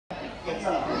It's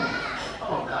up.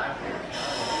 Oh, God.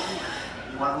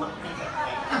 You want to look?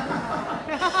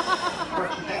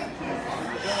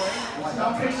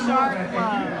 Shark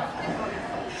club.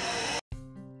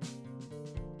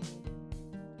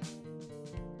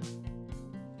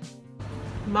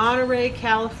 Monterey,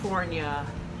 California.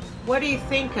 What do you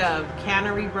think of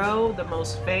Cannery Row, the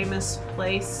most famous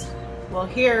place? Well,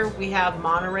 here we have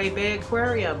Monterey Bay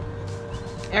Aquarium.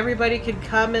 Everybody can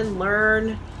come and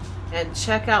learn and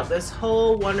check out this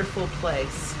whole wonderful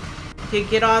place. You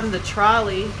get on the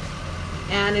trolley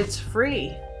and it's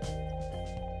free.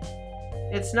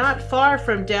 It's not far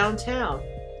from downtown.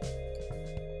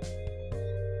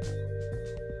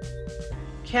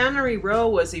 Cannery Row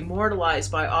was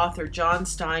immortalized by author John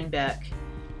Steinbeck.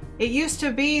 It used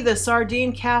to be the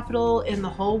sardine capital in the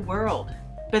whole world,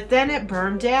 but then it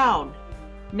burned down.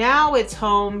 Now it's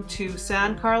home to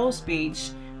San Carlos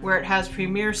Beach, where it has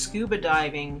premier scuba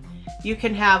diving. You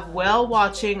can have whale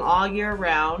watching all year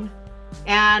round,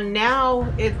 and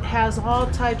now it has all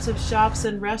types of shops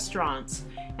and restaurants.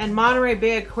 And Monterey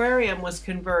Bay Aquarium was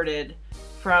converted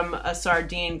from a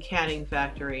sardine canning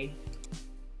factory.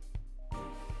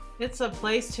 It's a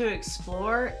place to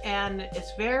explore, and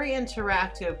it's very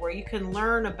interactive, where you can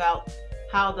learn about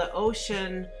how the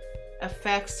ocean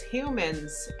affects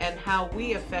humans and how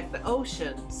we affect the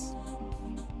oceans.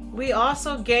 We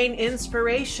also gain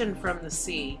inspiration from the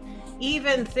sea,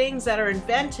 even things that are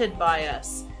invented by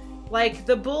us, like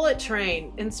the bullet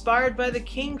train, inspired by the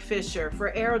kingfisher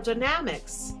for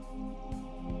aerodynamics.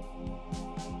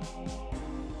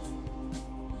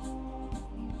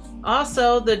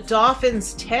 Also, the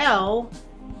dolphin's tail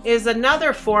is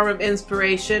another form of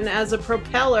inspiration as a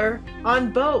propeller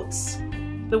on boats.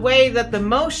 The way that the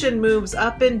motion moves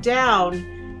up and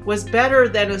down was better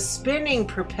than a spinning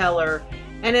propeller,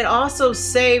 and it also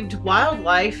saved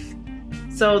wildlife.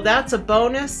 So that's a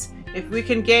bonus. If we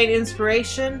can gain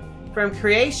inspiration from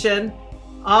creation,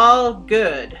 all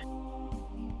good.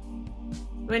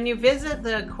 When you visit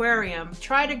the aquarium,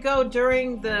 try to go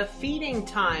during the feeding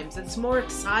times. It's more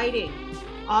exciting.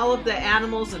 All of the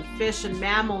animals and fish and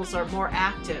mammals are more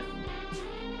active.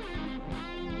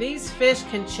 These fish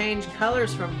can change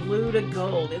colors from blue to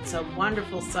gold. It's a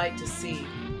wonderful sight to see.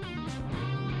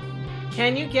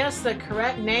 Can you guess the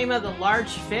correct name of the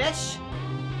large fish?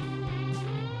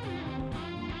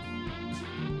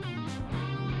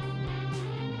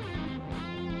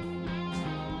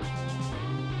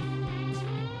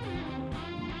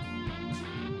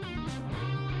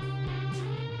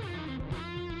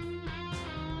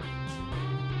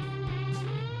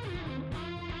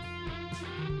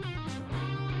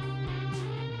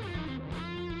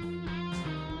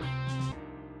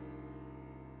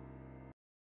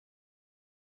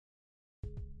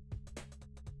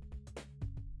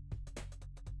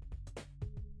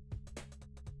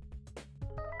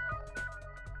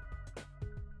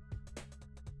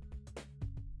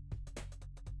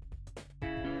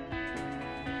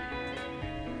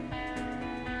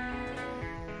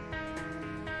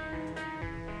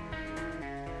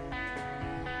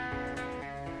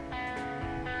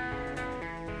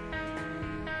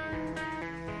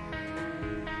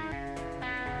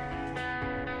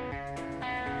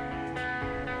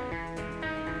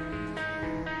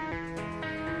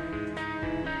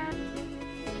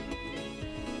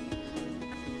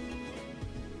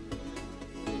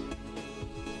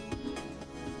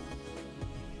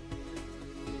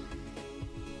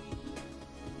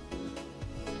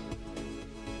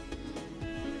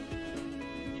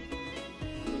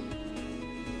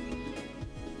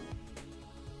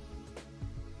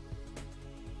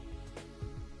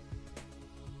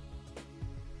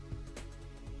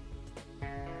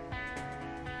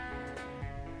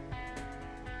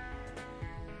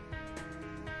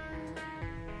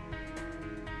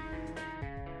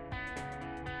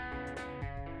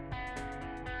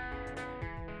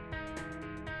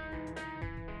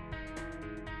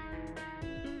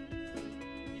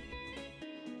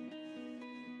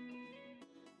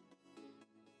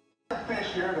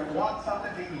 Fish here that want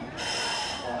something to eat,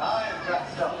 and I have got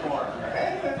stuff for him.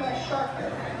 And a nice shark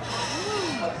there.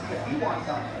 Let's see if he wants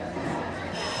something.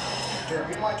 Here,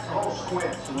 he likes the whole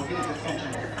squid, so we'll get his attention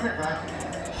here. Come here, Brian.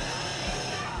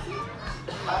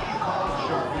 How do you call a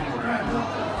shark anyway?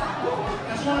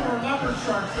 That's one of our leopard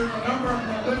sharks. There's a number of them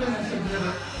that live in this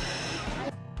exhibit.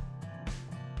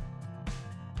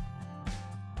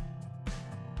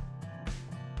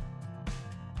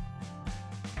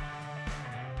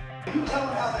 Can you tell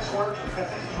them how this works? Because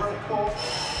this is really cool.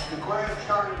 The aquarium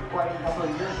started quite a couple of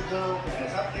years ago, and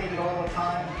it's updated all the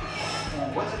time.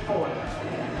 And what's it for?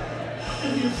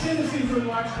 If you see the seafood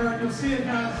watch chart, you'll see it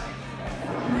has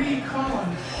 3 columns.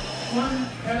 One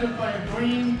headed by a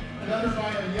green, another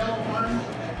by a yellow orange,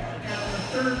 and the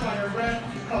third by a red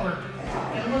color.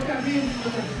 And what that means is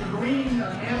it's the green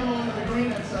animal with the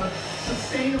green, it's a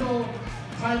sustainable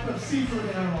type of seafood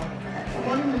animal. The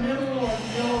one in the middle of the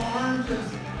yellow orange is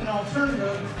an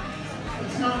alternative.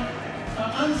 It's not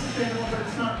unsustainable, but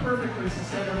it's not perfectly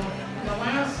sustainable. And the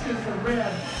last is the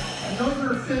red. And those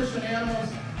are fish and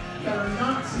animals that are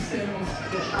not sustainable.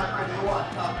 Fish not ready to what?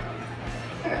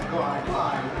 Go on, come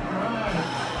on. Right.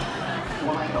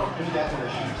 Well, I don't do that with a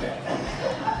sheep's head.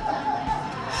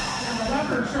 And the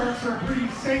leopard sharks are pretty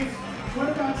safe. What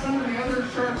about some of the other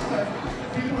sharks that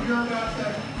people hear about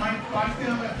that might bite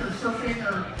them if they're surfing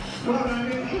or scuba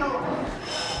diving? You know,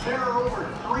 there are over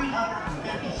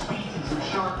 350 species of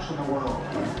sharks in the world,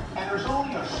 and there's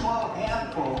only a small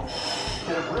handful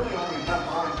that have really only done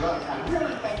harm to us. I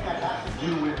really think that has to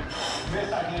do with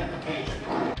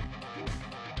misidentification.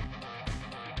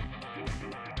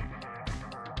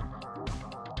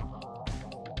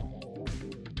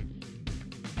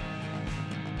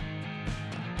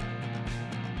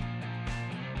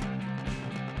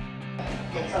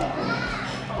 It's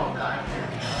oh God.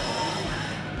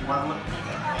 You want to look?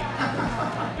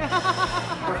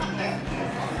 What do you think?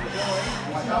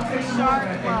 Shark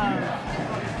Club.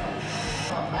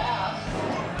 A mask.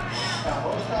 Now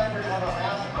most divers have a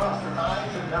mask across their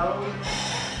eyes and nose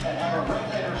and have a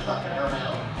regulator stuck in their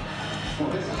mouth. Well,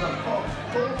 this is a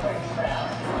full face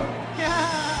mask.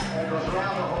 And it goes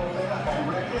around the whole thing. I've got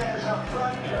regulators up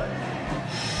front here.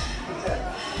 He said,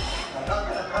 I'm not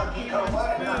going to come eco what,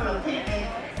 I'm not going to beat me.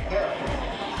 Here.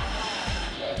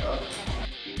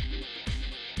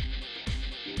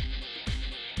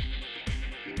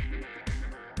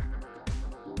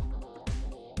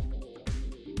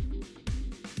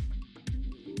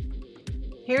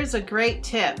 Here's a great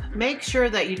tip. Make sure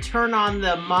that you turn on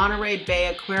the Monterey Bay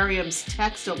Aquarium's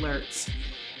text alerts.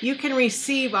 You can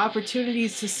receive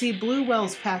opportunities to see blue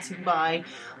whales passing by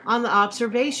on the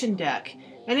observation deck,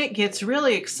 and it gets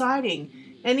really exciting.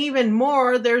 And even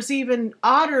more, there's even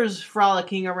otters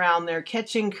frolicking around there,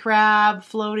 catching crab,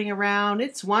 floating around.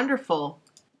 It's wonderful.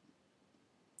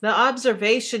 The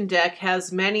observation deck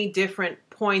has many different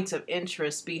points of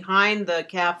interest. Behind the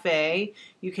cafe,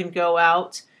 you can go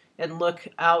out and look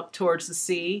out towards the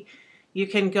sea. You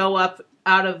can go up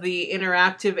out of the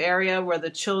interactive area where the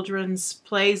children's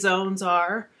play zones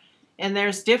are. And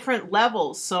there's different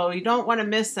levels, so you don't want to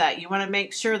miss that. You want to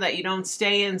make sure that you don't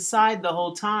stay inside the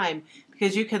whole time,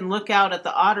 because you can look out at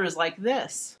the otters like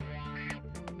this.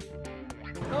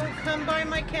 Oh, come by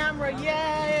my camera,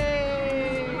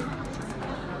 yay!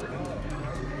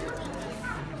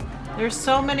 There's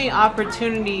so many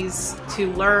opportunities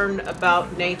to learn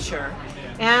about nature,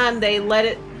 and they let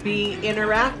it be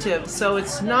interactive, so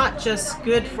it's not just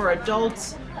good for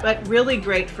adults, but really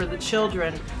great for the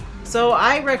children. So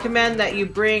I recommend that you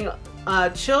bring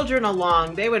children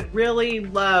along. They would really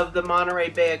love the Monterey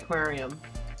Bay Aquarium.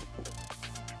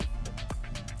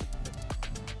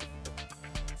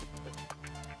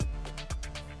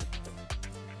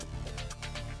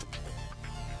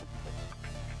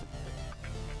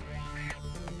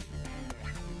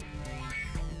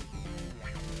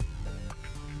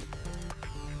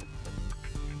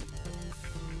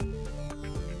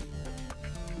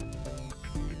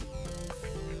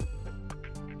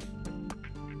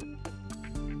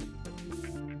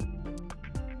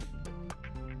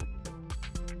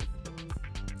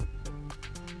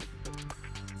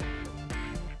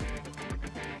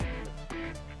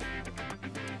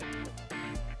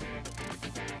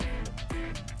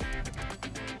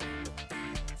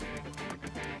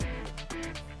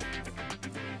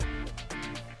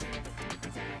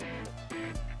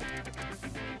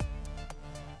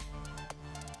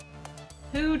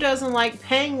 Who doesn't like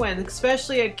penguins,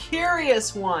 especially a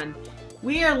curious one?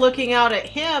 We are looking out at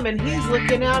him and he's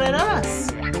looking out at us.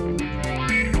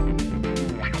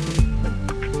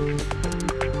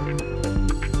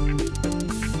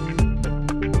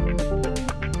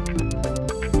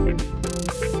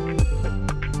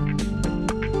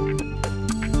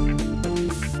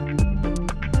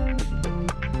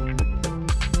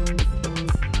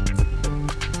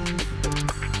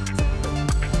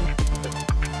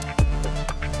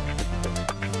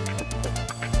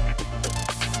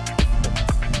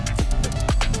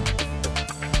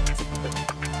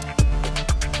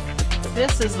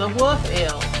 This is the wolf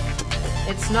eel.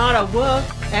 It's not a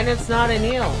wolf and it's not an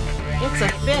eel. It's a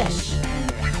fish.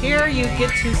 Here you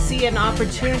get to see an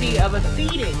opportunity of a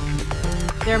feeding.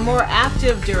 They're more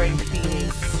active during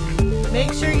feedings.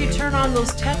 Make sure you turn on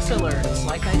those text alerts.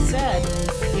 Like I said,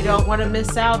 you don't want to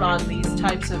miss out on these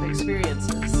types of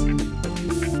experiences.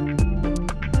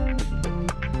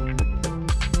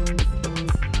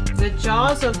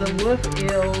 jaws of the wolf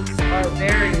eels are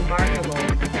very remarkable.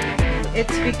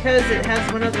 It's because it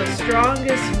has one of the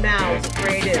strongest mouths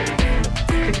created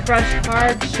to crush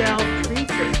hard-shelled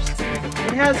creatures.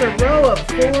 It has a row of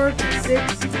 4 to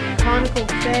 6 conical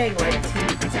fang-like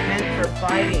teeth meant for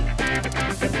biting.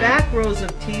 The back rows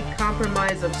of teeth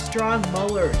comprise of strong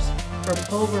molars for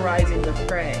pulverizing the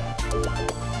prey.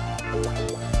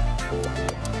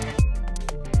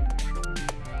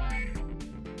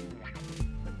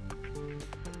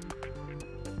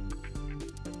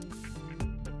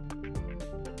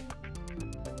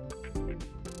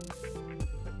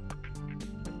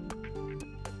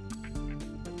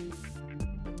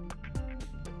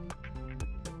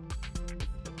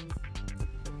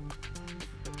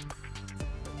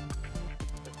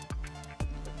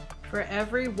 For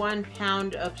every 1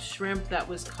 pound of shrimp that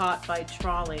was caught by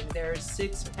trawling, there is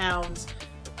 6 pounds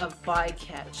of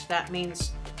bycatch. That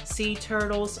means sea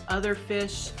turtles, other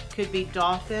fish, could be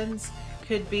dolphins,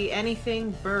 could be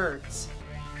anything, birds,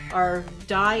 are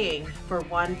dying for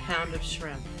 1 pound of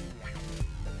shrimp.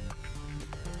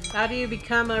 How do you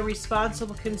become a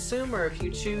responsible consumer if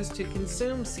you choose to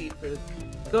consume seafood?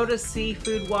 Go to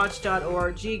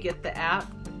seafoodwatch.org, get the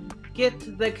app.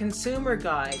 Get the consumer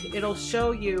guide. It'll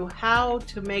show you how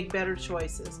to make better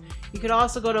choices. You could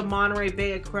also go to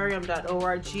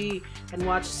MontereyBayAquarium.org and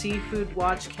watch Seafood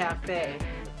Watch Cafe.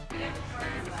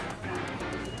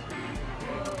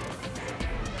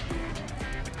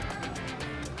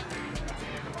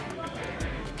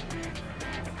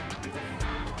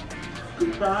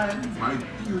 Goodbye, my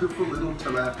beautiful little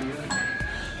tilapia.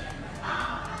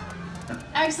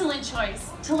 Excellent choice.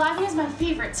 Tilapia is my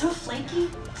favorite. So flaky,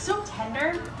 so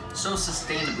tender, so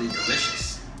sustainably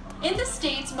delicious. In the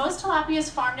States, most tilapia is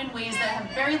farmed in ways that have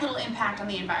very little impact on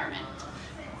the environment.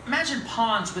 Imagine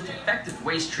ponds with effective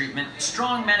waste treatment,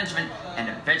 strong management, and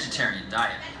a vegetarian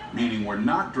diet. Meaning we're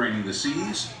not draining the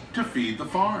seas to feed the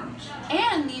farms.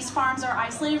 And these farms are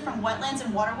isolated from wetlands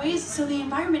and waterways, so the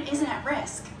environment isn't at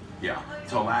risk. Yeah,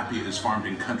 tilapia is farmed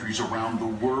in countries around the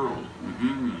world.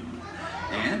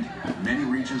 And many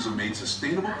regions have made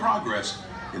sustainable progress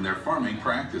in their farming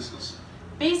practices.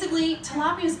 Basically,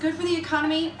 tilapia is good for the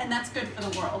economy, and that's good for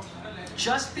the world.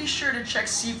 Just be sure to check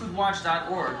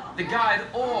seafoodwatch.org, the guide,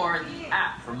 or the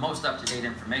app for most up-to-date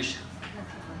information.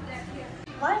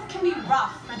 Life can be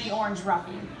rough for the orange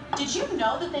roughy. Did you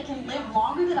know that they can live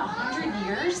longer than 100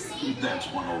 years? That's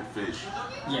one old fish.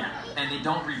 Yeah, and they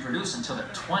don't reproduce until they're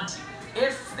 20,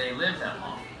 if they live that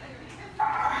long.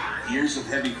 Years of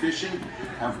heavy fishing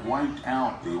have wiped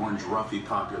out the orange roughy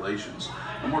populations.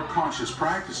 And more cautious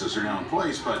practices are now in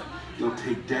place, but it'll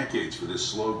take decades for this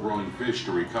slow-growing fish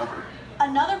to recover.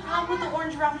 Another problem with the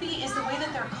orange roughy is the way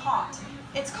that they're caught.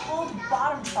 It's called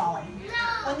bottom trawling.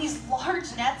 When these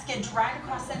large nets get dragged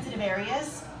across sensitive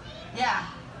areas, yeah,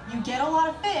 you get a lot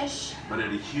of fish, but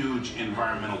at a huge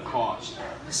environmental cost.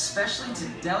 Especially to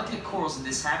delicate corals in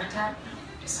this habitat,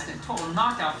 it's like a total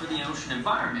knockout for the ocean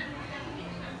environment.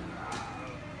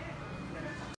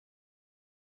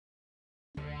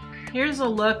 Here's a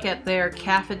look at their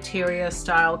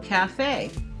cafeteria-style cafe.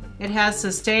 It has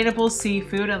sustainable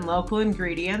seafood and local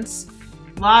ingredients,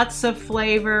 lots of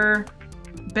flavor,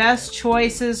 best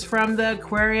choices from the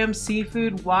Aquarium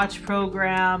Seafood Watch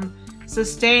program,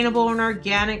 sustainable and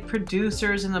organic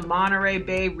producers in the Monterey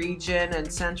Bay region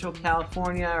and Central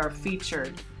California are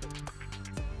featured.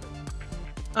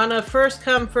 On a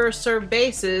first-come, first-served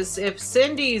basis, if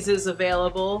Cindy's is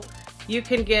available, you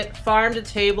can get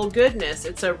farm-to-table goodness.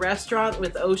 It's a restaurant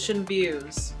with ocean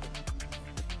views.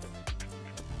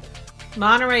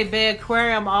 Monterey Bay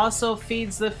Aquarium also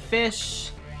feeds the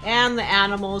fish and the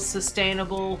animals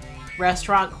sustainable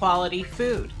restaurant quality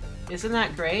food. Isn't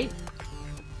that great?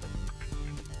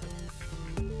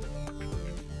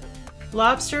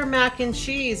 Lobster mac and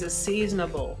cheese is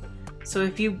seasonable, so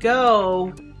if you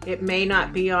go, it may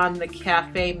not be on the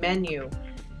cafe menu.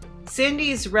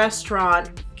 Cindy's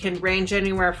restaurant can range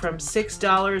anywhere from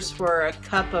 $6 for a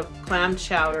cup of clam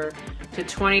chowder to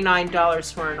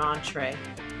 $29 for an entree.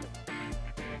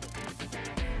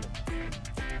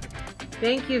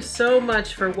 Thank you so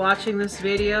much for watching this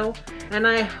video, and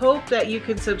I hope that you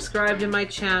can subscribe to my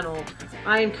channel.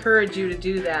 I encourage you to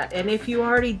do that, and if you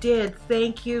already did,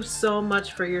 thank you so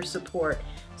much for your support.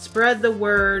 Spread the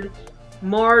word,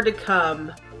 more to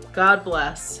come. God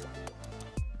bless.